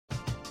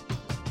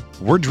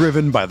We're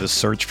driven by the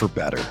search for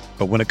better.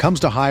 But when it comes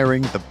to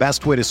hiring, the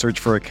best way to search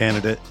for a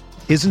candidate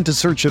isn't to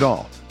search at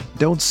all.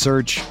 Don't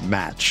search,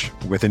 match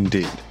with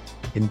Indeed.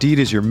 Indeed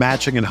is your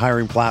matching and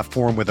hiring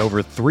platform with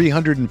over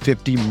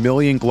 350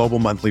 million global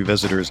monthly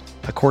visitors,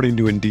 according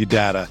to Indeed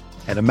data,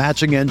 and a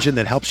matching engine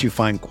that helps you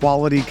find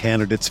quality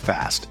candidates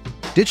fast.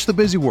 Ditch the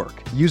busy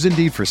work. Use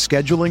Indeed for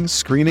scheduling,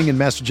 screening, and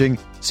messaging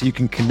so you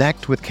can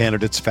connect with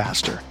candidates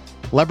faster.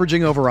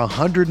 Leveraging over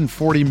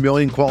 140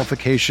 million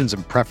qualifications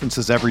and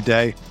preferences every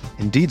day,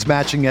 Indeed's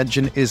matching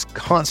engine is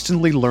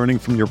constantly learning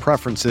from your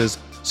preferences,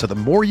 so the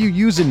more you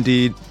use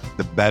Indeed,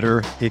 the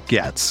better it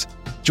gets.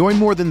 Join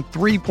more than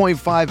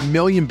 3.5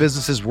 million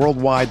businesses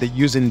worldwide that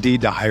use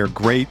Indeed to hire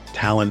great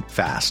talent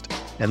fast.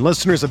 And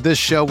listeners of this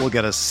show will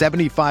get a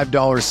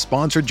 $75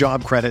 sponsored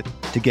job credit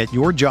to get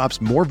your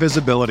jobs more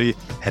visibility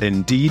at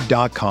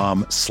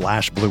Indeed.com/Blue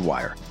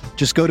Wire.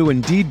 Just go to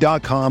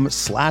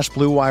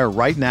Indeed.com/Blue Wire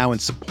right now and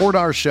support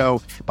our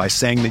show by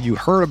saying that you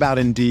heard about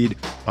Indeed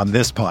on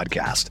this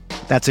podcast.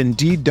 That's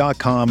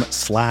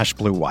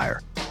Indeed.com/Blue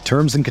Wire.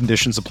 Terms and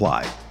conditions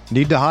apply.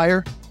 Need to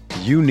hire?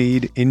 You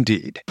need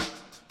Indeed. Do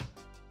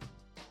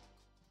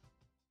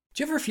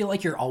you ever feel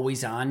like you're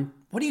always on?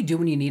 What do you do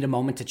when you need a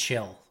moment to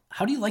chill?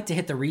 How do you like to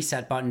hit the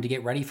reset button to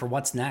get ready for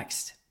what's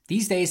next?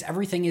 These days,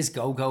 everything is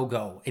go, go,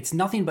 go. It's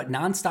nothing but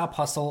nonstop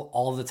hustle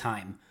all the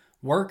time.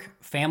 Work,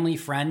 family,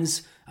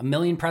 friends, a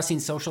million pressing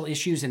social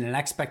issues, and an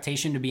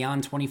expectation to be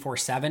on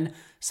 24/7.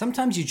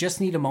 Sometimes you just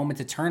need a moment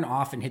to turn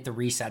off and hit the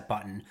reset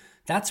button.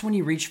 That's when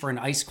you reach for an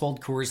ice-cold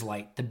Coors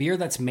Light, the beer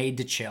that's made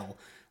to chill.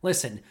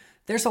 Listen,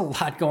 there's a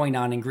lot going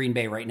on in Green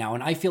Bay right now,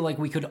 and I feel like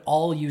we could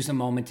all use a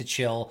moment to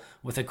chill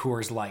with a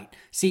Coors Light.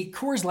 See,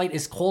 Coors Light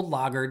is cold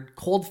lagered,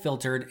 cold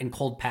filtered, and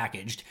cold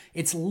packaged.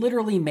 It's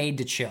literally made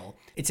to chill.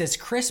 It's as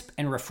crisp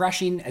and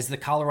refreshing as the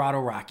Colorado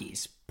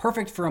Rockies.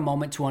 Perfect for a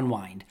moment to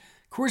unwind.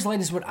 Coors Light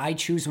is what I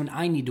choose when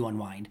I need to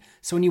unwind.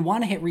 So when you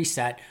want to hit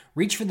reset,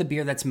 reach for the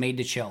beer that's made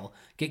to chill.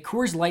 Get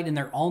Coors Light in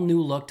their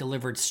all-new look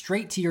delivered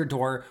straight to your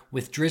door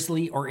with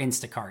Drizzly or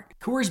Instacart.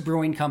 Coors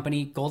Brewing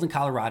Company, Golden,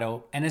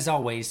 Colorado, and as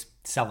always,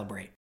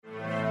 celebrate.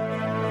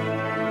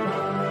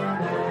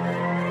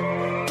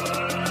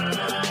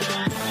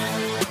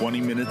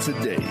 Minutes a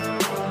day,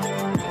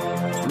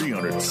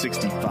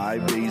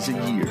 365 days a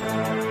year.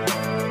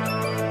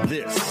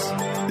 This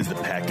is the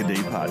Pack-A-Day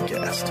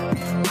Podcast.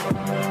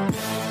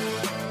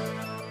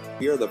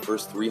 We are the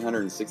first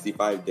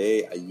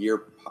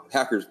 365-day-a-year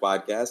Packers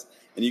podcast,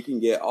 and you can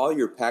get all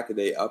your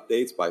Pack-A-Day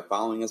updates by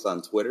following us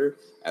on Twitter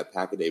at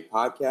Pack-A-Day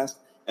Podcast.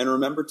 And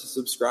remember to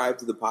subscribe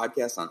to the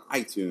podcast on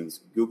iTunes,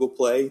 Google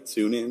Play,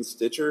 TuneIn,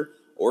 Stitcher,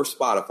 or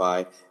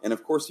Spotify. And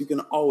of course, you can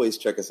always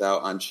check us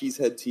out on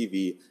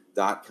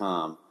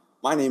cheeseheadtv.com.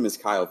 My name is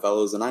Kyle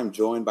Fellows, and I'm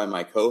joined by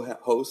my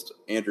co-host,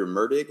 Andrew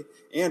Merdig.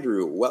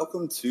 Andrew,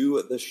 welcome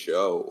to the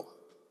show.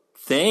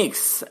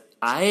 Thanks.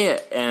 I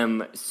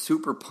am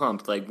super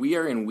pumped. Like, we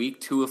are in week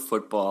 2 of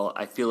football.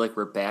 I feel like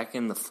we're back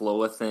in the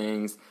flow of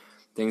things.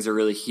 Things are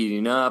really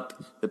heating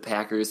up. The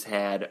Packers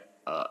had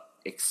an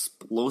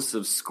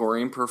explosive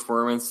scoring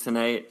performance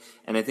tonight,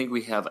 and I think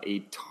we have a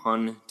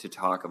ton to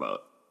talk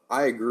about.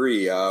 I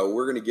agree.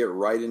 We're going to get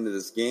right into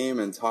this game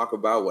and talk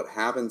about what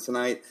happened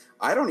tonight.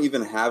 I don't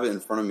even have it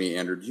in front of me,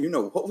 Andrew. Do you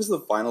know what was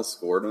the final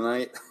score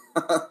tonight?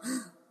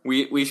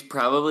 We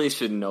probably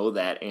should know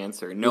that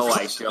answer. No,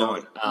 I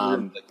don't.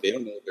 They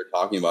don't know what they're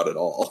talking about at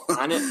all.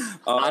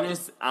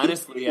 Honestly,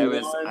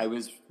 I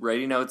was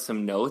writing out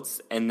some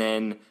notes, and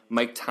then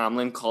Mike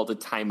Tomlin called a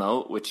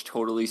timeout, which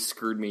totally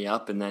screwed me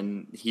up, and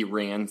then he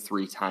ran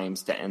 3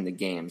 times to end the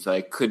game. So I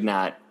could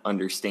not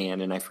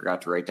understand, and I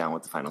forgot to write down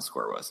what the final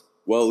score was.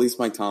 Well, at least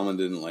Mike Tomlin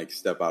didn't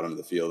step out onto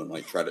the field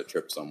and try to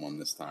trip someone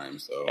this time.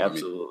 So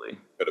absolutely,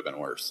 could have been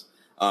worse.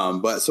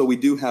 But so we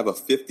do have a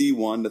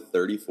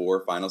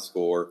 51-34 final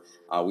score.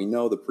 We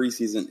know the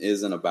preseason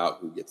isn't about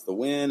who gets the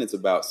win. It's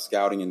about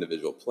scouting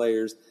individual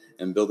players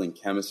and building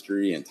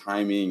chemistry and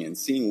timing and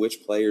seeing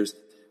which players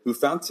who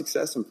found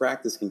success in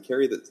practice can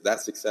carry that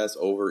success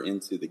over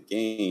into the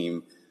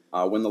game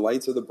when the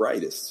lights are the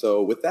brightest.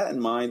 So with that in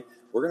mind,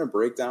 we're going to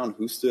break down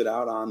who stood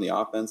out on the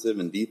offensive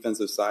and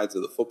defensive sides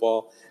of the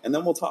football, and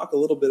then we'll talk a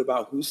little bit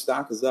about whose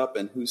stock is up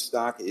and whose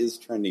stock is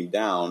trending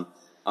down.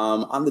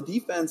 On the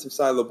defensive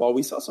side of the ball,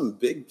 we saw some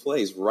big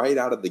plays right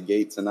out of the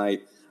gate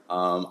tonight.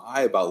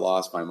 I about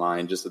lost my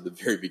mind just at the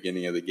very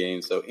beginning of the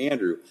game. So,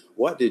 Andrew,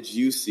 what did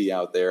you see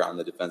out there on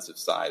the defensive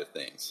side of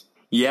things?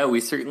 Yeah, we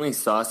certainly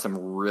saw some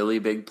really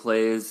big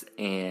plays,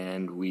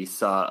 and we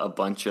saw a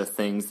bunch of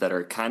things that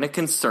are kind of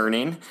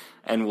concerning,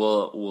 and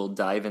we'll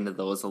dive into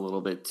those a little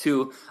bit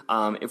too.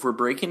 If we're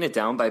breaking it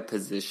down by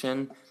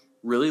position,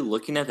 really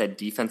looking at that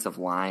defensive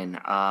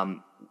line,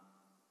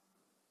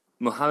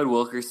 Muhammad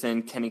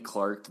Wilkerson, Kenny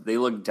Clark, they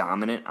look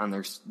dominant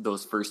on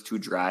those first 2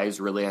 drives.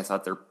 Really, I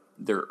thought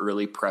their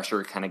early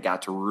pressure kind of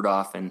got to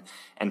Rudolph and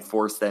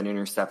forced that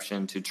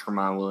interception to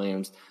Tramon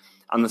Williams.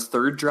 On the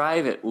 3rd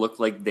drive, it looked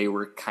like they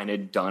were kind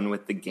of done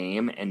with the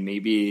game, and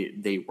maybe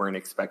they weren't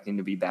expecting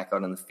to be back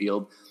out on the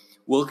field.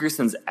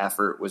 Wilkerson's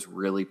effort was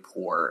really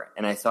poor,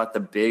 and I thought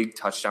the big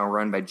touchdown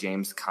run by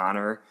James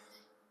Conner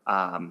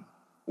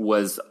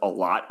was a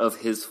lot of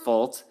his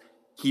fault.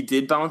 He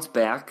did bounce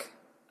back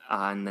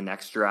on the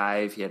next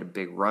drive. He had a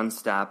big run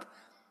stop.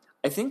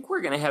 I think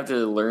we're going to have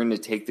to learn to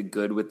take the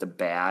good with the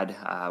bad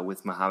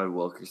with Muhammad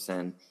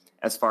Wilkerson.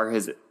 As far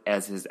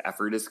as his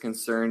effort is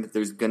concerned,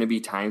 there's going to be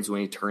times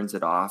when he turns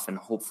it off, and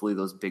hopefully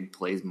those big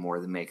plays more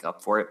than make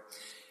up for it.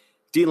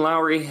 Dean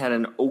Lowry had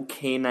an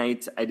okay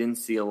night. I didn't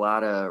see a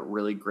lot of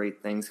really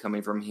great things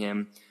coming from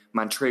him.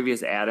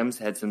 Montravius Adams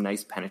had some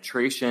nice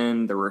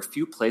penetration. There were a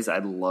few plays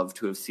I'd love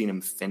to have seen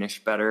him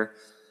finish better.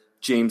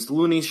 James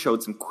Looney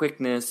showed some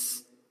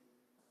quickness,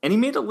 and he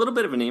made a little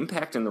bit of an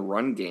impact in the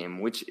run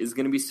game, which is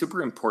going to be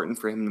super important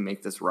for him to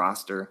make this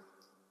roster.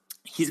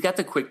 He's got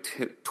the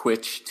quick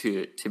twitch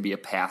to be a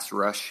pass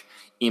rush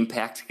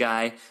impact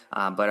guy,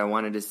 but I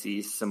wanted to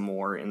see some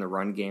more in the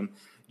run game.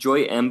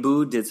 Joy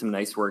Embu did some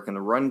nice work in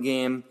the run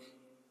game.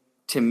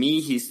 To me,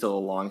 he's still a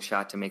long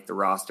shot to make the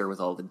roster with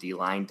all the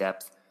D-line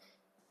depth.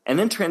 And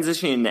then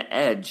transitioning to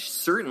edge,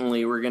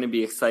 certainly we're going to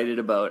be excited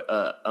about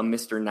a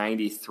Mr.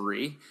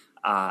 93.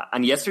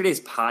 On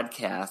yesterday's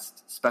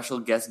podcast, special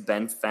guest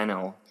Ben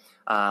Fennell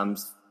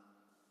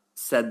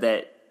said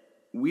that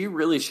we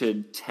really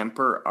should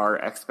temper our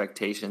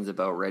expectations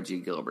about Reggie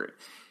Gilbert.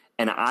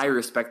 And I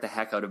respect the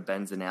heck out of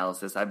Ben's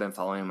analysis. I've been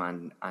following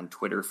him on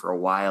Twitter for a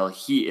while.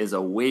 He is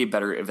a way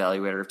better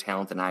evaluator of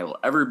talent than I will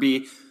ever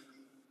be.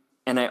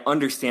 And I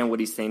understand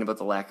what he's saying about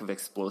the lack of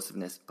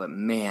explosiveness. But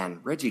man,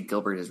 Reggie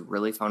Gilbert has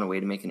really found a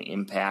way to make an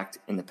impact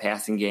in the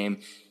passing game.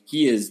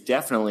 He is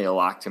definitely a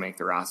lock to make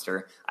the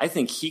roster. I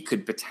think he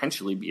could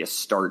potentially be a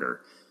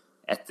starter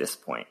at this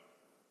point.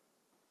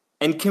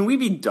 And can we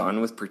be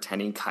done with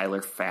pretending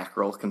Kyler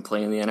Fackrell can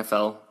play in the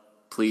NFL,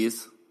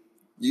 please?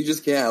 You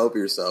just can't help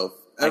yourself.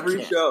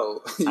 Every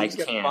show, you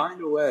just can't find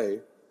a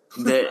way.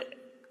 That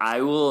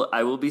I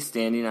will be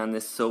standing on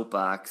this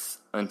soapbox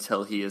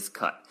until he is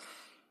cut.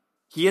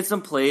 He had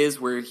some plays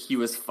where he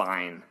was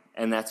fine,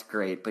 and that's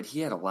great, but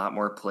he had a lot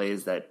more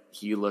plays that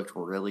he looked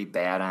really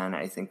bad on.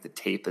 I think the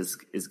tape is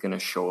going to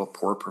show a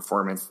poor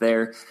performance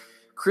there.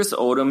 Chris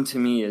Odom, to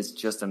me, is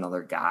just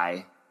another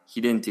guy. He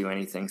didn't do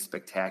anything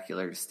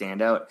spectacular to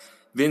stand out.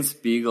 Vince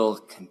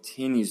Biegel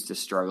continues to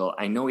struggle.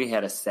 I know he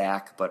had a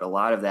sack, but a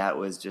lot of that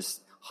was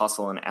just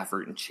hustle and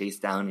effort and chase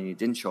down, and he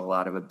didn't show a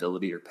lot of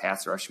ability or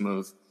pass rush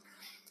move.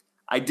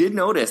 I did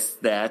notice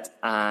that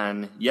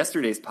on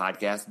yesterday's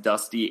podcast,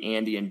 Dusty,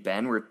 Andy, and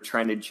Ben were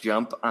trying to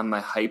jump on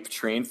my hype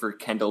train for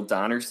Kendall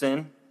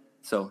Donnerson.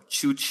 So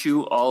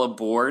choo-choo all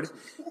aboard.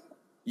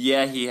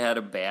 Yeah, he had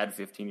a bad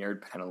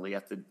 15-yard penalty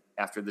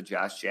after the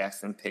Josh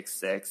Jackson pick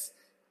six.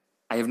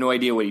 I have no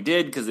idea what he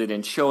did because they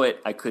didn't show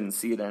it. I couldn't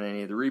see it on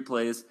any of the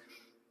replays.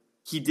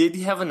 He did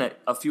have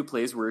a few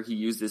plays where he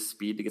used his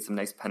speed to get some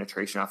nice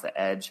penetration off the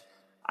edge.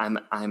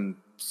 I'm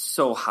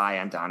so high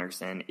on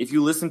Donnerson. If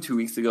you listened 2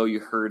 weeks ago, you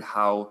heard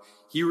how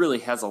he really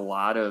has a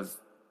lot of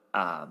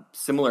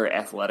similar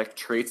athletic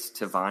traits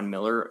to Von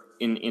Miller,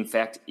 in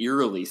fact,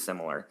 eerily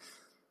similar.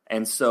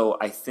 And so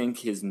I think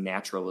his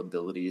natural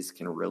abilities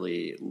can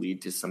really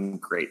lead to some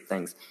great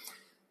things.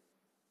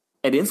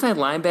 At inside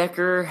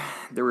linebacker,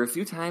 there were a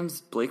few times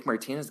Blake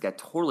Martinez got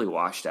totally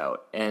washed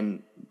out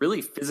and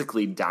really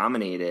physically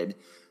dominated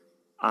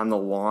on the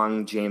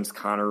long James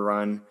Conner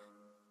run.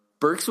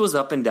 Burks was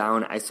up and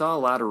down. I saw a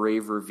lot of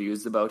rave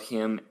reviews about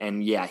him,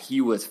 and yeah, he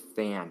was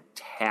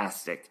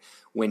fantastic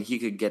when he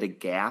could get a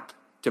gap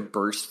to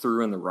burst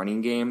through in the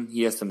running game.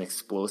 He has some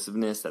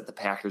explosiveness that the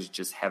Packers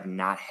just have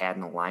not had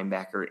in a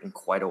linebacker in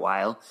quite a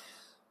while.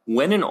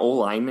 When an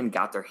O-lineman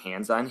got their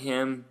hands on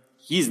him,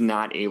 he's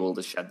not able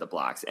to shed the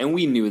blocks. And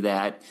we knew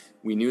that.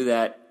 We knew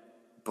that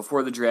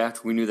before the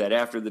draft. We knew that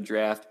after the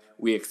draft.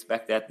 We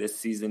expect that this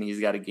season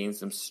he's got to gain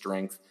some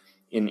strength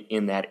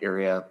in that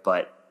area.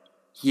 But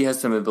he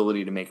has some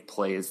ability to make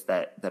plays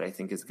that I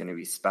think is going to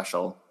be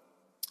special.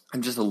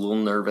 I'm just a little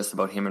nervous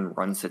about him in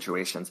run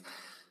situations.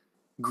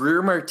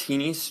 Greer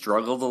Martini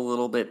struggled a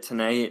little bit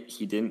tonight.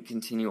 He didn't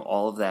continue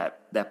all of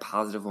that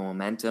positive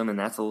momentum, and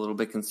that's a little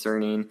bit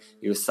concerning.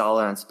 He was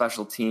solid on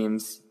special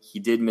teams. He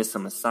did miss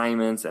some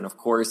assignments, and of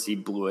course, he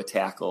blew a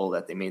tackle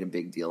that they made a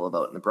big deal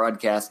about in the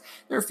broadcast.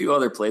 There are a few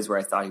other plays where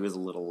I thought he was a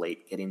little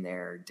late getting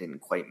there, didn't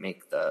quite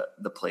make the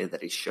play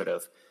that he should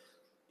have.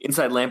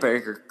 Inside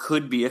linebacker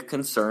could be a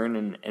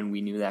concern, and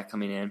we knew that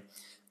coming in.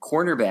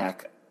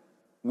 Cornerback,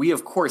 we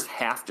of course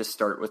have to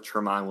start with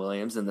Tramon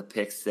Williams in the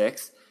pick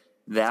six.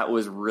 That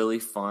was really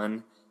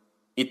fun.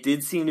 It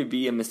did seem to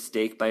be a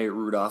mistake by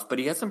Rudolph, but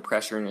he had some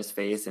pressure in his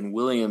face, and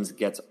Williams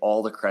gets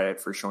all the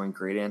credit for showing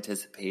great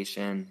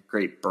anticipation,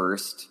 great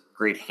burst,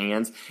 great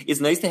hands.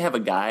 It's nice to have a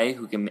guy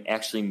who can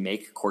actually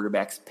make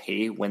quarterbacks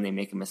pay when they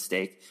make a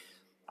mistake.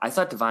 I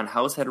thought Devon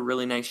House had a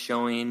really nice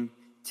showing.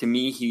 To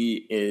me,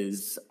 he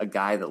is a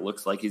guy that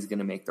looks like he's going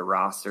to make the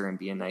roster and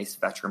be a nice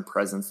veteran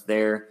presence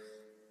there.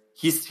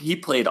 He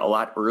played a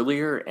lot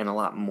earlier and a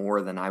lot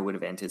more than I would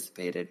have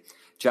anticipated.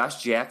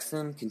 Josh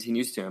Jackson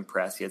continues to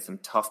impress. He had some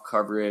tough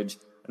coverage,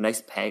 a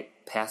nice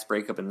pass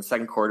breakup in the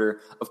second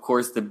quarter. Of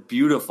course, the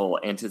beautiful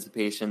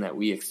anticipation that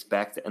we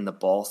expect and the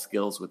ball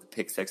skills with the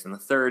pick six in the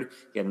third.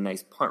 He had a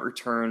nice punt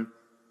return.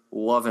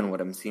 Loving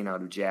what I'm seeing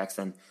out of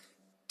Jackson.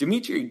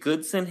 Demetri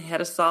Goodson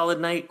had a solid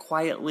night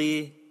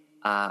quietly.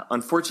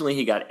 Unfortunately,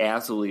 he got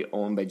absolutely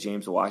owned by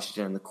James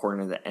Washington in the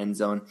corner of the end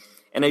zone.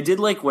 And I did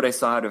like what I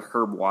saw out of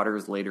Herb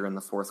Waters later in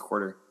the fourth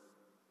quarter.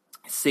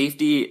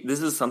 Safety,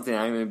 this is something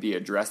I'm going to be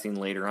addressing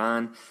later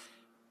on.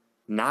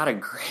 Not a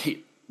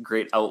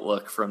great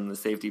outlook from the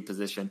safety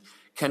position.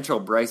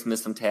 Kentrell Bryce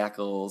missed some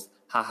tackles.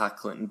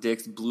 Clinton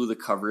Dix blew the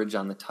coverage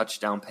on the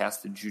touchdown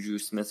pass to Juju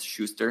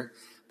Smith-Schuster.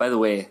 By the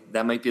way,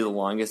 that might be the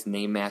longest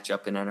name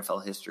matchup in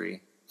NFL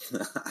history.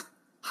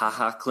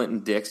 Clinton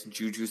Dix,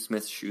 Juju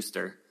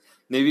Smith-Schuster.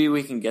 Maybe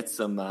we can get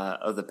some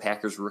of the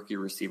Packers rookie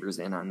receivers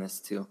in on this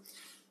too.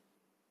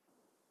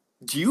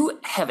 Do you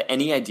have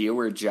any idea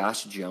where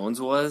Josh Jones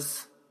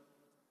was?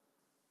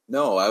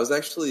 No, I was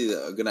actually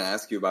going to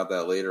ask you about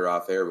that later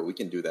off air, but we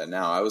can do that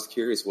now. I was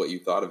curious what you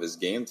thought of his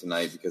game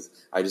tonight because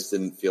I just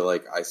didn't feel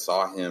like I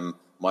saw him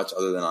much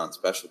other than on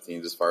special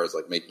teams as far as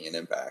like making an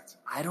impact.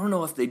 I don't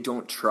know if they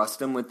don't trust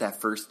him with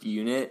that first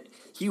unit.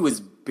 He was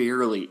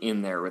barely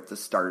in there with the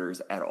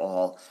starters at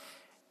all.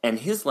 And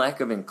his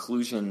lack of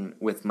inclusion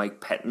with Mike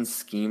Pettine's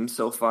scheme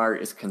so far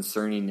is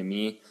concerning to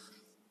me.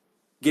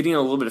 Getting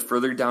a little bit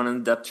further down in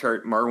the depth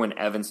chart, Marwin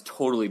Evans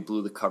totally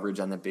blew the coverage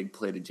on the big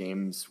play to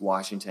James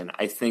Washington.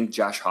 I think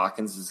Josh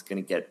Hawkins is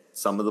going to get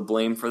some of the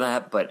blame for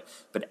that, but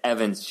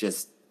Evans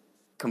just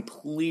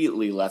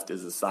completely left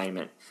his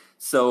assignment.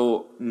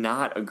 So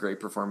not a great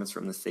performance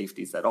from the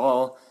safeties at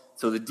all.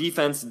 So the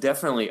defense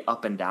definitely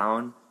up and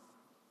down.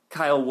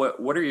 Kyle,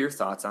 what are your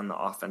thoughts on the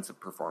offensive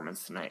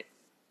performance tonight?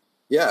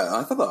 Yeah,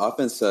 I thought the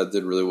offense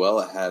did really well.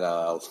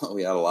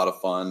 We had a lot of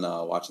fun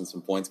watching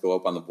some points go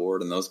up on the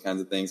board and those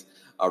kinds of things.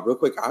 Real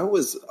quick, I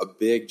was a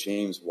big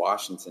James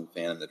Washington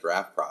fan in the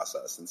draft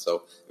process, and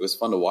so it was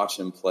fun to watch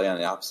him play on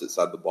the opposite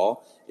side of the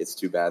ball. It's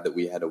too bad that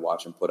we had to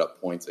watch him put up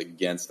points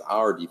against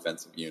our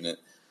defensive unit,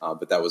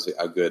 but that was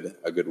a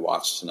good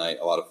watch tonight.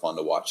 A lot of fun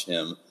to watch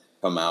him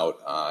come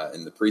out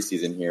in the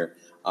preseason here.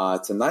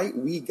 Tonight,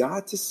 we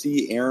got to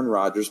see Aaron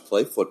Rodgers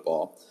play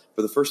football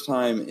for the first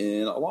time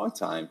in a long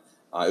time.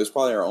 It was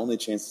probably our only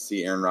chance to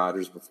see Aaron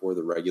Rodgers before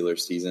the regular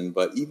season,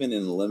 but even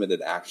in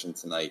limited action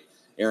tonight,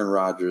 Aaron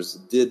Rodgers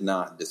did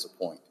not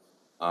disappoint.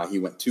 He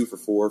went 2 for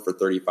 4 for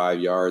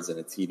 35 yards and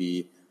a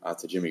TD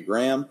to Jimmy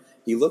Graham.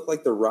 He looked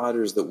like the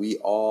Rodgers that we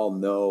all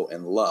know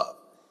and love.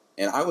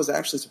 And I was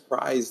actually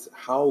surprised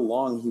how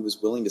long he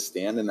was willing to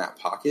stand in that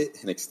pocket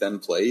and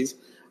extend plays.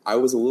 I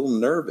was a little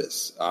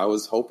nervous. I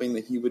was hoping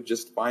that he would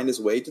just find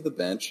his way to the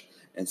bench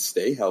and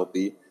stay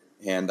healthy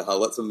and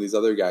let some of these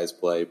other guys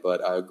play.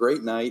 But a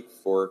great night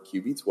for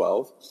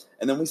QB12.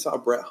 And then we saw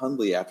Brett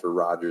Hundley after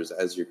Rodgers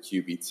as your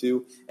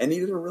QB2, and he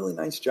did a really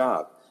nice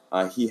job.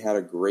 He had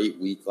a great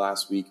week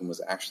last week and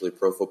was actually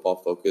Pro Football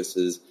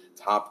Focus's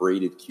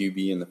top-rated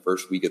QB in the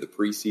first week of the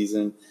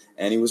preseason,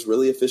 and he was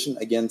really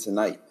efficient again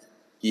tonight.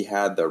 He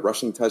had the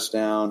rushing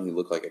touchdown. He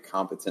looked like a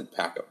competent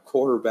backup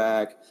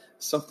quarterback,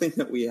 something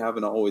that we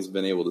haven't always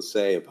been able to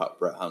say about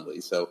Brett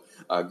Hundley. So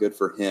good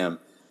for him.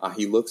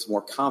 He looks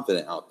more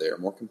confident out there,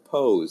 more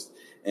composed,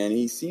 and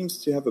he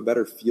seems to have a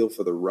better feel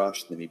for the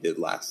rush than he did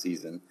last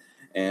season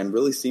and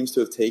really seems to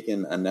have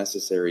taken a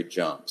necessary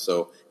jump.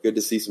 So good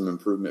to see some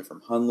improvement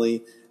from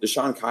Hundley.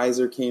 Deshaun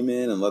Kaiser came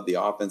in and led the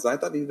offense. I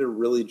thought he did a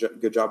really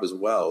good job as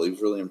well. He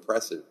was really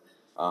impressive.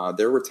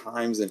 There were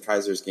times in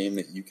Kaiser's game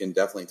that you can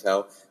definitely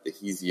tell that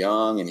he's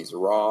young and he's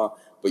raw,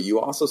 but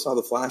you also saw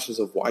the flashes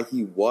of why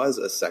he was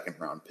a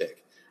second-round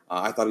pick.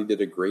 I thought he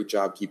did a great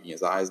job keeping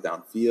his eyes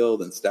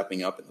downfield and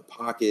stepping up in the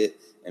pocket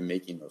and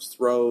making those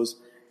throws.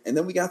 And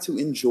then we got to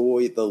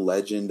enjoy the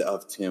legend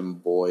of Tim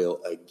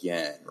Boyle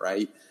again,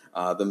 right?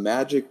 The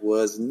magic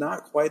was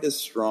not quite as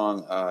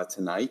strong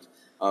tonight,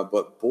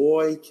 but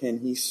boy, can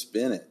he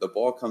spin it. The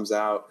ball comes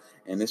out,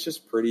 and it's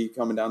just pretty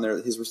coming down there.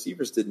 His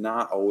receivers did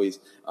not always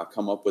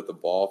come up with the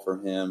ball for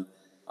him,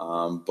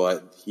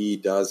 but he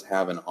does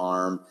have an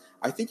arm.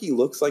 I think he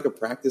looks like a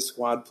practice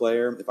squad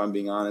player, if I'm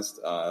being honest.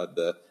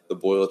 The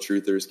Boyle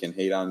truthers can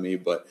hate on me,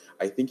 but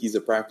I think he's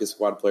a practice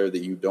squad player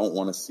that you don't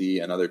want to see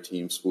another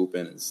team swoop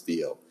in and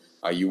steal.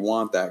 You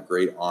want that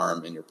great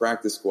arm in your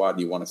practice squad,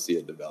 and you want to see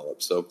it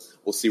develop. So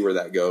we'll see where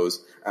that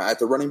goes. At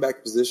the running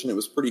back position, it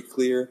was pretty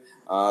clear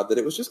that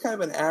it was just kind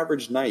of an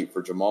average night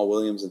for Jamal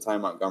Williams and Ty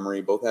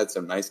Montgomery. Both had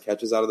some nice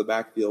catches out of the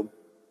backfield.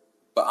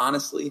 But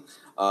honestly,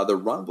 the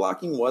run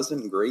blocking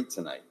wasn't great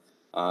tonight.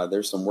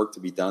 There's some work to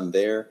be done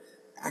there.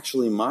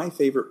 Actually, my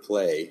favorite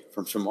play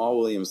from Jamal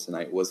Williams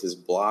tonight was his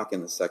block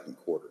in the second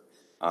quarter.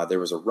 There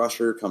was a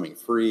rusher coming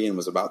free and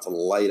was about to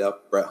light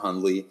up Brett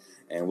Hundley,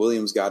 and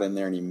Williams got in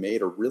there and he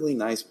made a really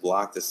nice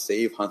block to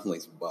save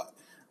Hundley's butt.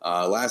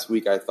 Last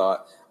week I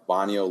thought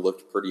Bonio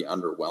looked pretty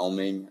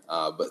underwhelming,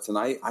 but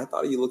tonight I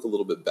thought he looked a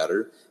little bit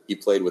better. He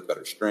played with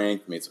better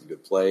strength, made some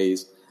good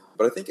plays,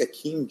 but I think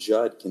Akeem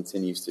Judd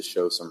continues to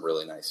show some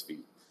really nice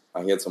feet.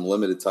 He had some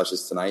limited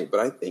touches tonight, but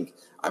I think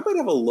I might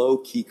have a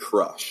low-key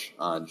crush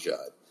on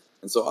Judd.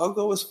 And so I'll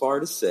go as far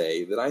to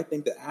say that I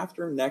think that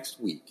after next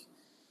week,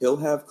 he'll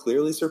have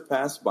clearly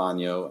surpassed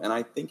Bonio, and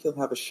I think he'll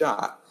have a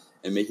shot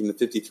at making the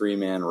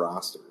 53-man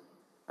roster.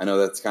 I know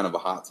that's kind of a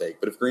hot take,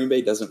 but if Green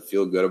Bay doesn't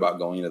feel good about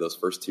going into those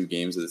first 2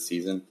 games of the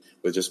season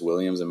with just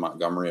Williams and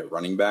Montgomery at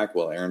running back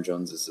while Aaron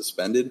Jones is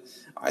suspended,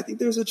 I think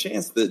there's a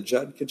chance that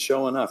Judd could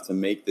show enough to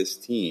make this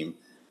team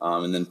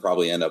and then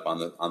probably end up on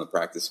the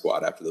practice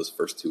squad after those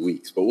first 2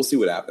 weeks. But we'll see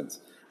what happens.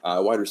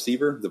 Wide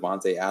receiver,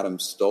 Devontae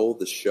Adams stole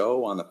the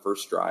show on the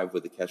first drive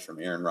with a catch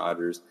from Aaron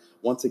Rodgers,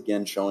 once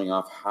again showing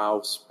off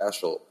how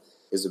special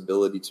his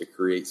ability to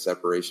create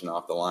separation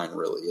off the line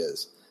really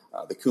is.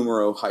 The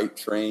Kumerow hype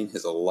train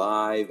is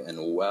alive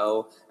and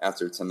well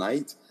after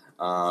tonight.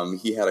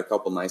 He had a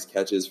couple nice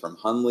catches from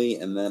Hundley,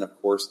 and then,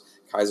 of course,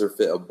 Kaiser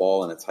fit a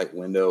ball in a tight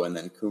window, and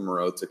then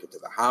Kumerow took it to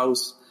the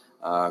house.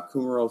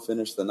 Kumerow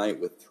finished the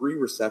night with 3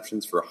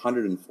 receptions for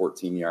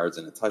 114 yards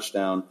and a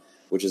touchdown,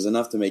 which is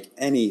enough to make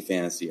any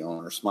fantasy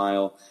owner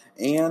smile.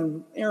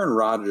 And Aaron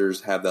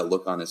Rodgers had that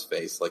look on his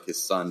face like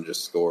his son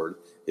just scored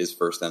his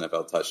first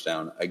NFL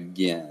touchdown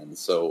again.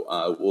 So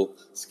we'll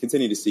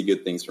continue to see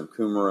good things from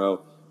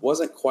Kumerow.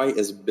 Wasn't quite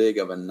as big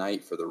of a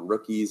night for the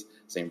rookies.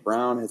 St.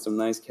 Brown had some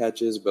nice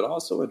catches, but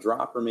also a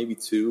drop or maybe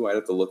 2. I'd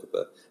have to look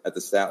at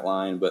the stat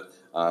line. But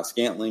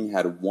Scantling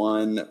had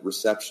 1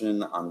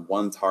 reception on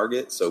 1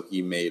 target, so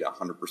he made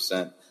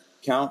 100%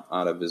 count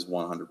out of his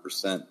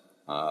 100%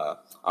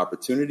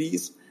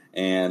 opportunities.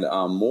 And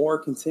Moore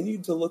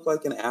continued to look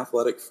like an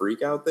athletic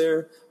freak out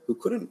there who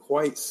couldn't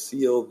quite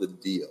seal the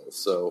deal.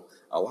 So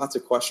lots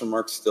of question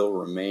marks still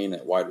remain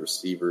at wide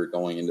receiver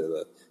going into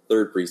the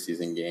 3rd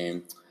preseason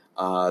game.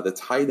 The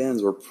tight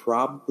ends were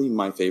probably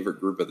my favorite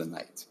group of the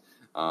night.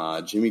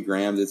 Jimmy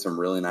Graham did some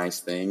really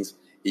nice things.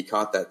 He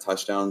caught that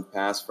touchdown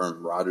pass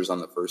from Rodgers on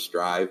the first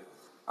drive.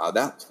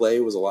 That play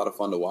was a lot of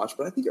fun to watch,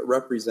 but I think it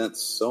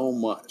represents so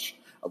much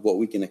of what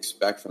we can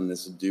expect from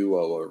this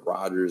duo of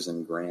Rodgers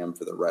and Graham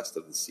for the rest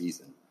of the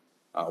season.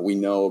 We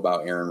know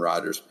about Aaron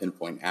Rodgers'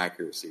 pinpoint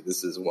accuracy.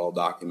 This is well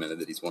documented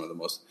that he's one of the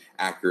most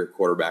accurate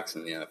quarterbacks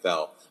in the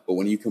NFL. But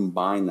when you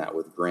combine that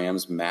with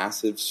Graham's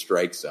massive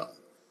strike zone,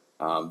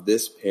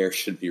 this pair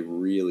should be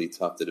really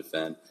tough to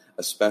defend,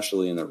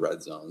 especially in the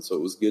red zone. So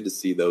it was good to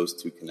see those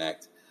 2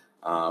 connect.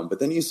 But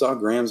then you saw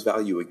Graham's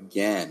value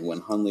again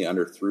when Hundley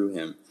underthrew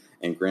him,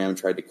 and Graham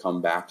tried to come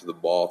back to the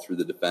ball through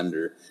the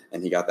defender,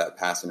 and he got that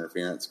pass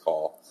interference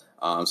call.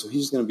 So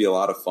he's going to be a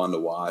lot of fun to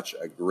watch,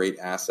 a great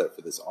asset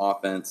for this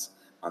offense.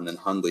 And then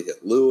Hundley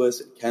hit Lewis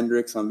and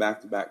Kendricks on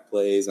back-to-back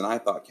plays, and I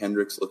thought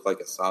Kendricks looked like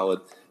a solid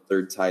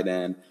 3rd tight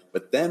end.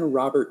 But then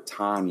Robert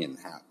Tonyan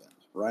happened.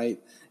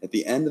 Right? At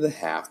the end of the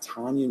half,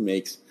 Tonyan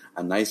makes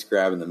a nice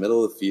grab in the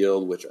middle of the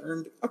field, which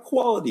earned a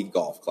quality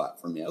golf clap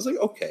from me. I was like,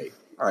 okay,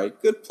 all right,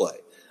 good play.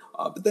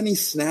 But then he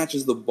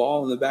snatches the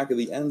ball in the back of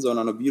the end zone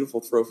on a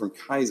beautiful throw from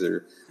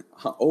Kaiser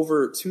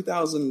over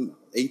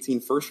 2018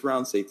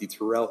 first-round safety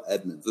Terrell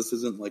Edmonds. This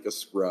isn't like a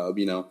scrub,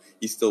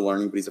 he's still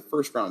learning, but he's a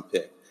first-round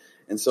pick.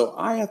 And so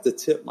I have to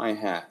tip my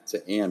hat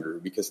to Andrew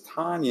because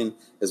Tonyan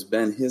has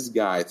been his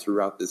guy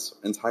throughout this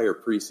entire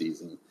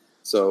preseason.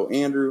 So,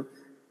 Andrew,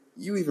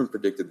 you even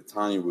predicted that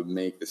Tonyan would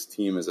make this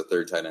team as a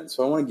 3rd tight end.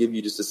 So I want to give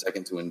you just a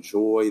second to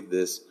enjoy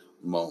this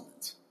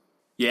moment.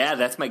 Yeah,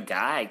 that's my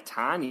guy,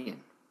 Tonyan.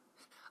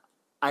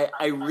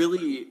 I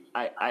really,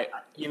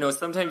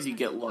 sometimes you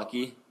get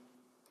lucky.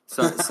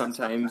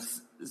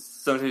 Sometimes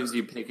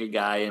you pick a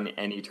guy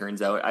and he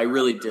turns out. I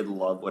really did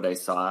love what I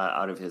saw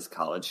out of his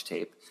college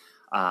tape.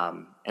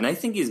 And I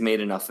think he's made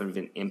enough of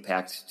an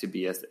impact to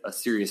be a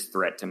serious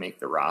threat to make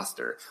the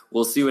roster.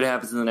 We'll see what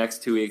happens in the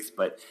next 2 weeks,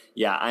 but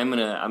yeah, I'm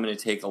gonna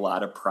take a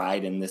lot of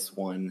pride in this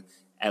one,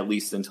 at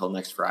least until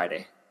next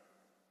Friday.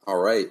 All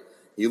right.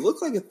 He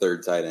looked like a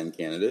 3rd tight end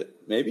candidate.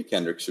 Maybe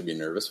Kendricks should be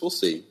nervous. We'll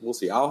see.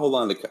 I'll hold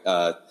on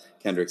to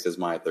Kendricks as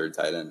my 3rd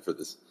tight end for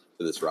this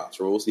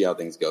roster. We'll see how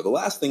things go. The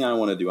last thing I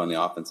want to do on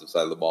the offensive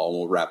side of the ball, and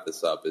we'll wrap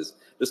this up, is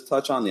just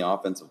touch on the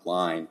offensive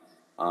line.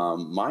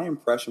 My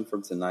impression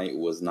from tonight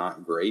was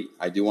not great.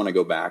 I do want to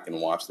go back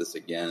and watch this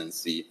again and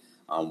see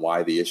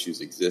why the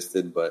issues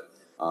existed. But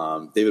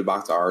David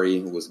Bakhtiari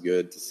was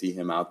good to see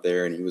him out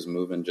there, and he was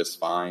moving just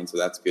fine, so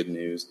that's good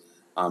news.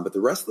 But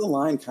the rest of the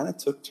line kind of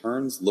took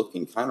turns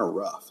looking kind of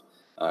rough.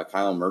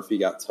 Kyle Murphy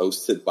got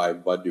toasted by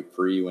Bud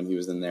Dupree when he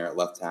was in there at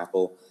left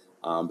tackle,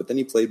 but then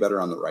he played better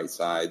on the right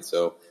side.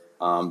 So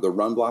the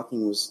run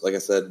blocking was, like I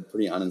said,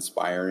 pretty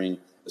uninspiring,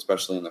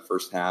 especially in the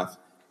first half.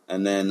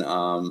 And then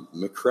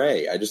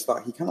McCray, I just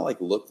thought he kind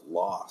of looked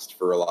lost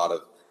for a lot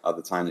of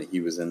the time that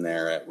he was in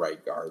there at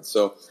right guard.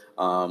 So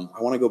I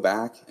want to go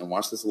back and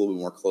watch this a little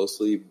bit more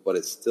closely, but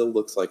it still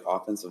looks like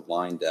offensive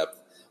line depth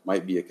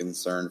might be a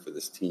concern for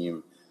this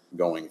team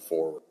going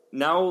forward.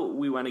 Now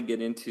we want to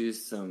get into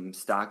some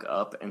stock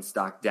up and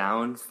stock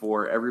down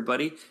for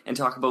everybody and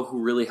talk about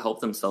who really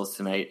helped themselves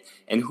tonight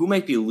and who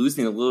might be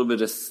losing a little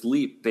bit of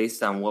sleep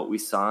based on what we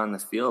saw on the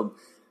field.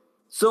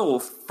 So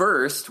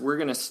first, we're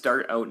going to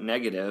start out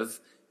negative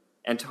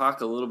and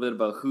talk a little bit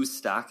about whose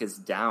stock is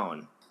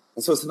down.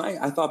 And so tonight,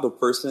 I thought the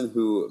person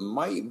who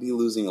might be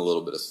losing a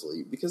little bit of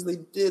sleep because they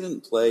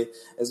didn't play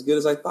as good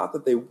as I thought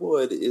that they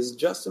would is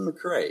Justin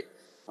McCray.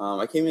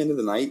 I came into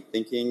the night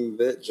thinking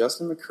that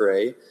Justin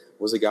McCray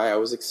was a guy I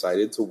was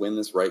excited to win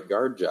this right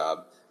guard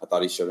job. I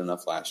thought he showed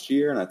enough last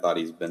year, and I thought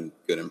he's been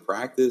good in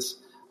practice.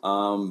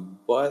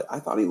 But I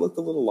thought he looked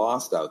a little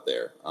lost out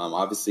there.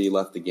 Obviously, he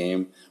left the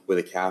game with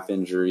a calf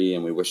injury,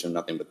 and we wish him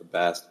nothing but the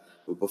best.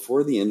 But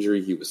before the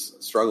injury, he was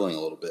struggling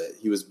a little bit.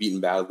 He was beaten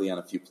badly on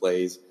a few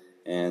plays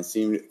and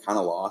seemed kind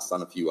of lost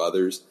on a few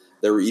others.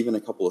 There were even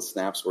a couple of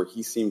snaps where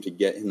he seemed to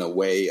get in the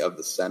way of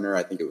the center.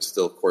 I think it was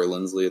still Corey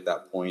Linsley at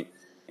that point,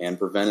 and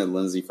prevented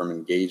Lindsey from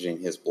engaging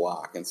his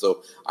block. And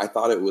so I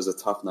thought it was a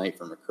tough night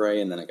for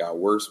McCray, and then it got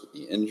worse with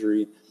the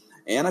injury.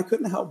 And I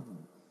couldn't help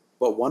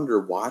but wonder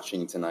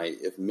watching tonight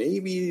if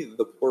maybe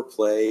the poor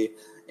play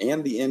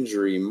and the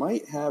injury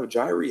might have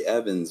Jyrie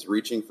Evans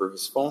reaching for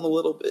his phone a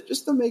little bit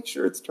just to make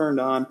sure it's turned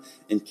on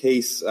in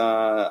case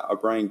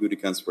Brian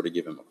Gutekunst were to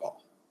give him a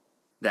call.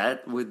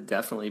 That would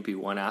definitely be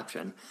one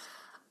option.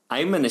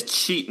 I'm going to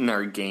cheat in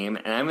our game,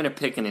 and I'm going to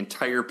pick an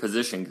entire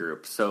position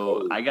group.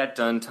 So I got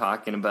done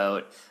talking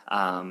about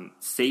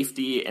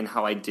safety and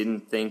how I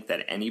didn't think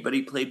that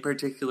anybody played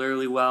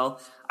particularly well.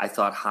 I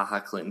thought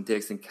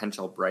Clinton-Dix and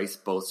Kentrell Brice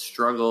both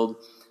struggled.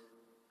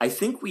 I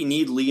think we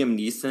need Liam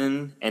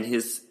Neeson and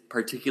his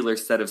particular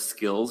set of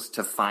skills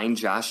to find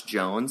Josh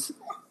Jones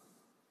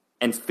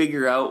and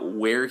figure out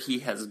where he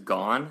has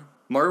gone.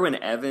 Marwin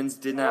Evans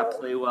did not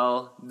play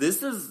well.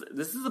 This is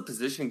a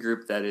position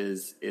group that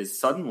is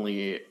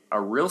suddenly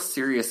a real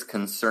serious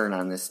concern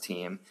on this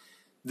team.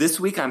 This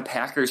week on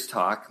Packers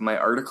Talk, my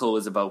article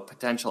was about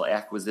potential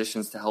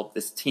acquisitions to help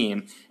this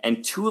team,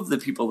 and two of the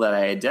people that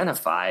I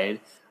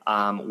identified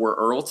were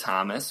Earl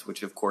Thomas,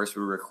 which of course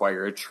would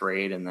require a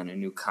trade and then a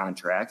new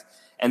contract,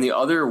 and the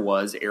other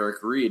was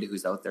Eric Reid,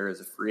 who's out there as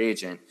a free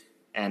agent.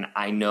 And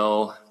I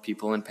know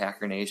people in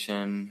Packer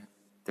Nation,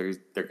 they're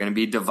going to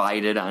be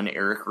divided on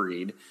Eric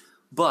Reid,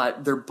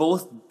 but they're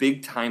both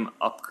big-time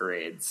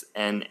upgrades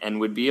and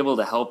would be able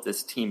to help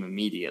this team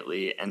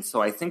immediately. And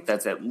so I think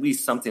that's at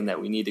least something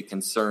that we need to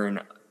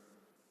concern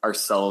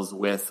ourselves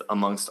with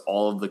amongst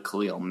all of the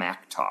Khalil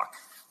Mack talk.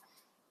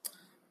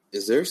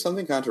 Is there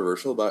something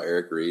controversial about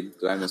Eric Reid?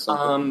 Did I miss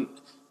something?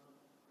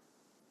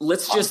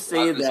 Let's just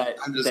say that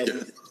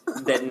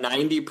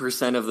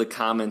 90% of the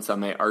comments on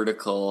my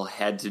article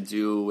had to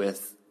do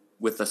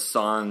with a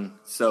song.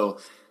 So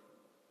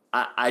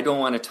I don't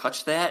want to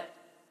touch that.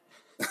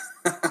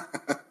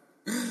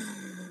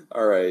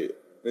 All right.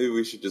 Maybe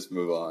we should just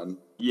move on.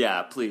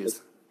 Yeah,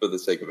 please. For the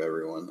sake of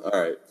everyone. All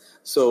right.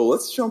 So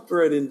let's jump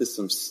right into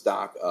some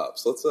stock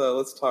ups.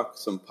 Let's talk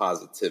some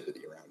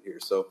positivity around here.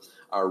 So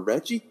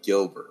Reggie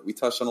Gilbert, we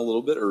touched on a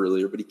little bit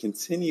earlier, but he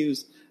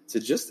continues to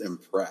just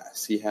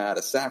impress. He had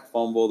a sack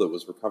fumble that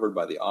was recovered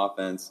by the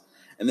offense,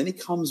 and then he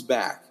comes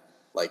back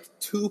like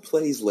 2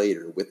 plays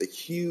later with a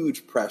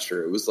huge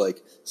pressure. It was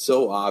like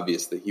so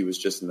obvious that he was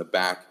just in the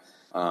back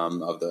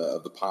of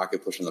the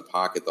pocket, pushing the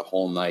pocket the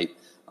whole night.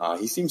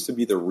 He seems to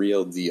be the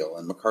real deal,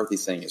 and McCarthy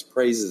saying his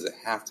praises at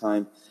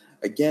halftime,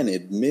 again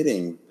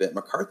admitting that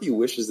McCarthy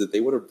wishes that they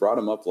would have brought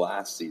him up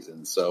last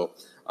season. So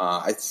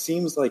it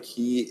seems like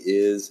he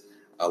is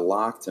a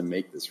lock to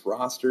make this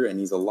roster, and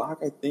he's a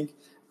lock, I think,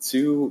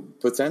 to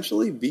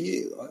potentially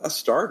be a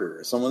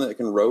starter, someone that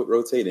can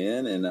rotate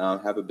in and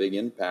have a big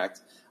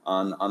impact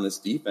on this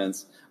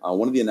defense.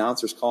 One of the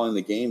announcers calling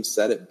the game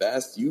said it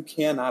best: you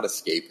cannot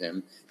escape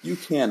him, you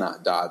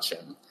cannot dodge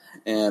him.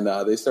 And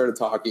they started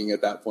talking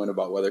at that point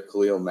about whether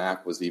Khalil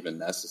Mack was even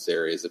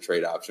necessary as a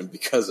trade option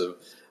because of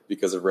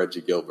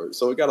Reggie Gilbert.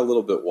 So it got a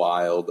little bit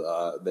wild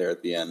there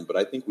at the end, but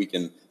I think we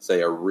can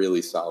say a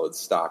really solid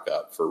stock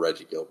up for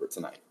Reggie Gilbert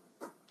tonight.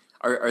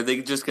 Are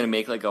they just going to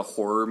make like a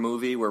horror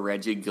movie where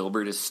Reggie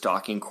Gilbert is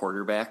stalking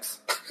quarterbacks?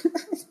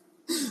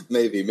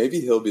 Maybe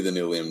he'll be the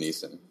new Liam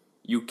Neeson.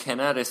 You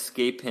cannot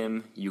escape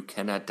him. You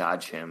cannot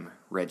dodge him.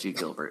 Reggie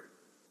Gilbert.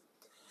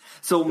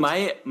 So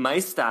my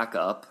stock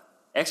up,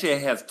 actually I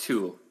have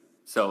 2.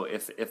 So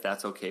if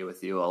that's okay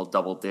with you, I'll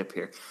double dip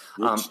here.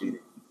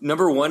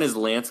 Number 1 is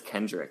Lance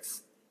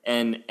Kendricks.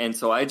 And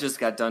so I just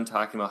got done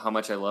talking about how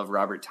much I love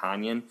Robert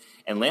Tonyan,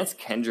 and Lance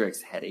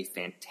Kendricks had a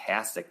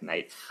fantastic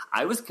night.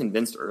 I was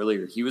convinced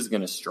earlier he was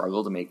going to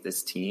struggle to make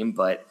this team,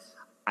 but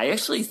I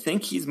actually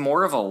think he's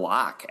more of a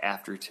lock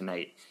after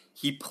tonight.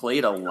 He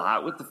played a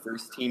lot with the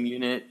first team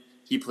unit.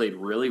 He played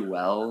really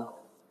well.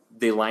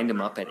 They lined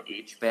him up at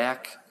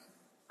H-back.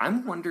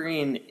 I'm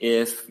wondering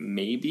if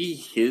maybe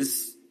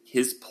his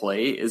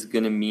play is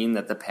going to mean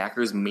that the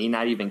Packers may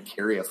not even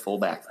carry a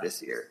fullback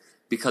this year,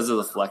 because of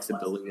the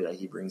flexibility that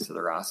he brings to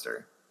the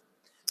roster.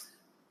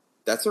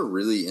 That's a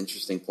really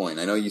interesting point.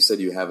 I know you said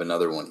you have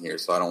another one here,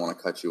 so I don't want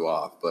to cut you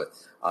off,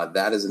 but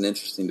that is an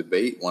interesting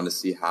debate. Want to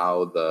see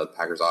how the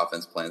Packers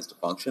offense plans to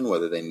function,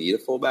 whether they need a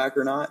fullback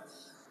or not.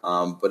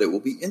 But it will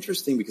be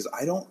interesting because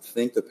I don't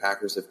think the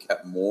Packers have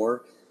kept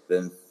more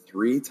than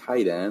 3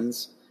 tight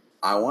ends.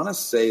 I want to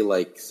say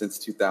like since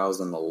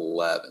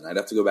 2011. I'd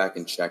have to go back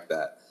and check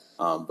that.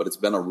 But it's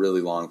been a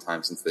really long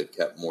time since they've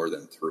kept more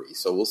than 3.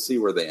 So we'll see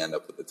where they end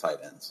up with the tight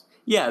ends.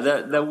 Yeah,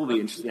 that will be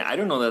interesting. I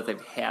don't know that they've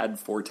had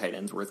 4 tight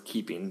ends worth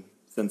keeping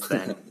since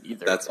then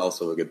either. That's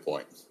also a good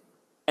point.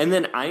 And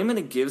then I am going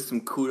to give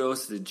some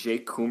kudos to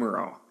Jake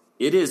Kumerow.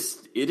 it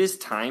is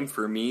time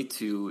for me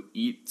to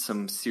eat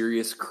some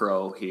serious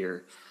crow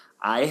here.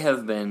 I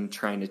have been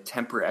trying to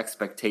temper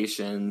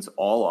expectations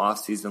all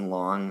offseason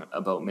long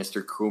about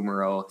Mr.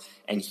 Kumerow,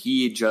 and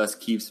he just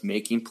keeps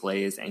making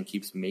plays and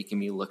keeps making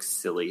me look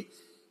silly.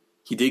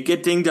 He did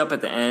get dinged up at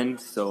the end,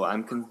 so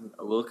I'm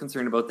a little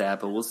concerned about that,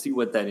 but we'll see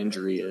what that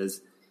injury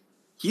is.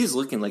 He's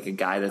looking like a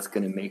guy that's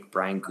going to make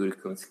Brian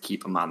Gutekunst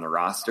keep him on the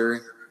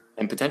roster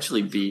and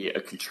potentially be a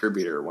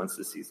contributor once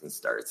the season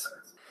starts.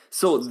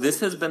 So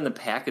this has been the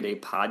Pack-A-Day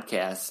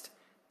podcast.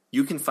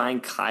 You can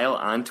find Kyle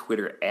on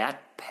Twitter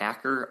at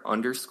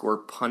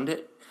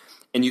Packer_pundit,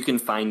 and you can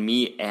find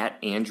me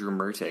at Andrew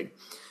Mertig.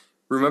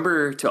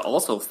 Remember to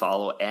also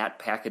follow at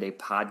Pack-A-Day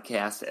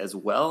podcast as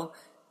well,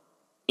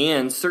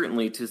 and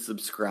certainly to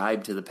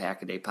subscribe to the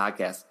Pack-A-Day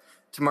podcast.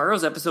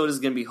 Tomorrow's episode is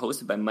going to be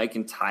hosted by Mike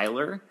and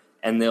Tyler,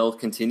 and they'll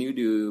continue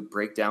to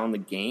break down the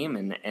game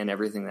and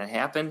everything that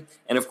happened.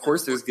 And of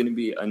course, there's going to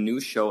be a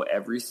new show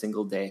every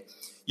single day.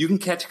 You can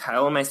catch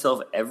Kyle and myself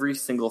every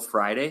single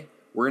Friday.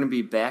 We're going to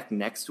be back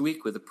next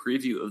week with a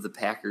preview of the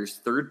Packers'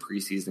 third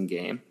preseason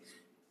game.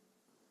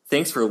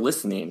 Thanks for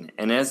listening,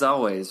 and as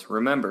always,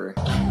 remember...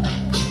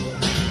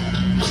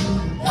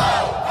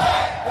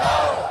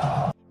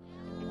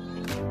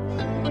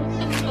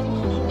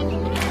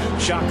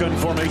 Shotgun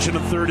formation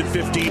of 3rd and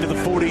 15 to the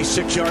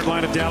 46-yard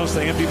line of Dallas.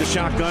 They empty the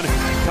shotgun.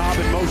 Cobb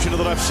in motion to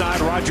the left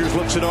side. Rodgers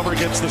looks it over,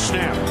 gets the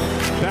snap.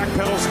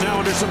 Backpedals now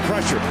under some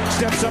pressure.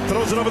 Steps up,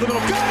 throws it over the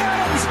middle. Got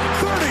Adams!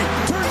 30,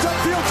 turns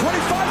upfield,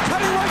 25,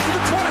 cutting right to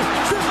the 20,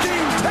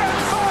 15, 10,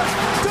 5.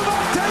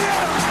 Davante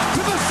Adams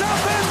to the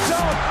south end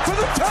zone for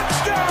the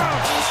touchdown!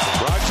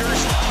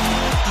 Rodgers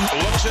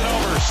looks it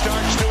over,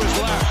 starts to his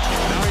left.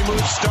 Now he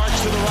moves, starts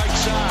to the right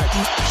side.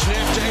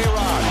 Snap to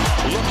A-Rod.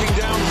 Looking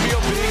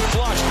downfield, being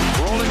flushed.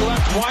 Rolling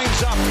left,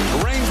 winds up.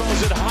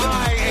 Rainbows it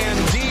high and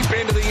deep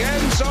into the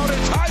end zone.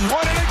 It's high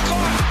pointed and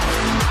caught.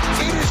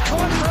 It is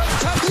caught for a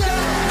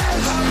touchdown.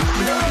 Yes! A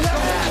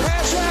miracle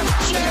pass.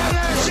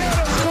 Yes!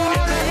 In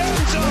the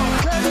end zone.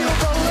 Can you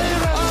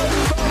believe it?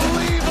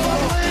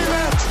 Unbelievable.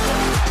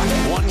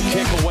 One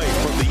kick away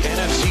from the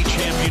NFC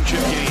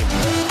Championship game.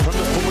 From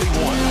the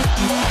 41.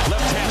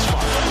 Left hash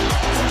mark.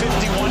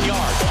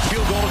 51-yard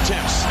field goal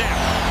attempt. Snap.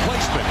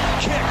 Placement.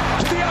 Kick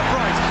to the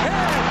uprights.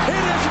 And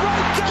it is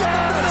right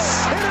down the middle.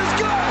 It is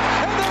good.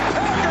 And the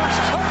Packers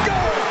are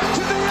going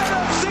to the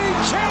NFC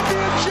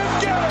Championship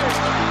game.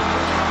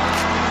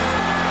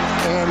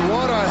 And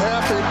what a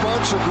happy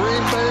bunch of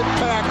Green Bay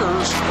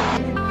Packers.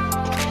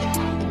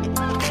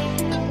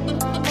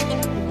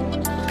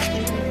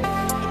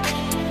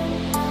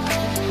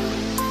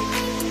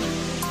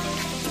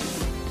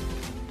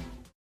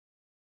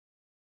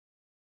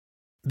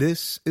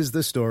 This is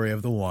the story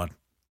of the one.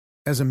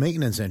 As a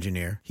maintenance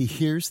engineer, he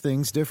hears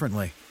things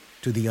differently.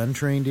 To the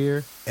untrained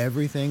ear,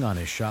 everything on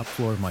his shop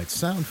floor might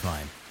sound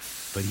fine,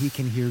 but he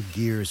can hear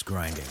gears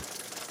grinding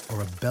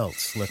or a belt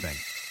slipping.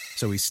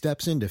 So he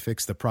steps in to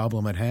fix the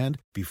problem at hand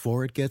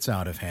before it gets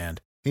out of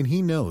hand. And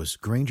he knows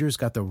Grainger's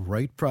got the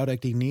right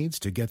product he needs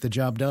to get the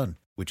job done,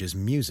 which is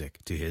music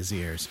to his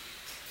ears.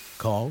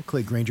 Call,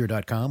 click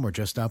Grainger.com, or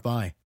just stop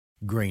by.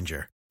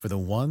 Grainger, for the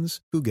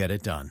ones who get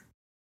it done.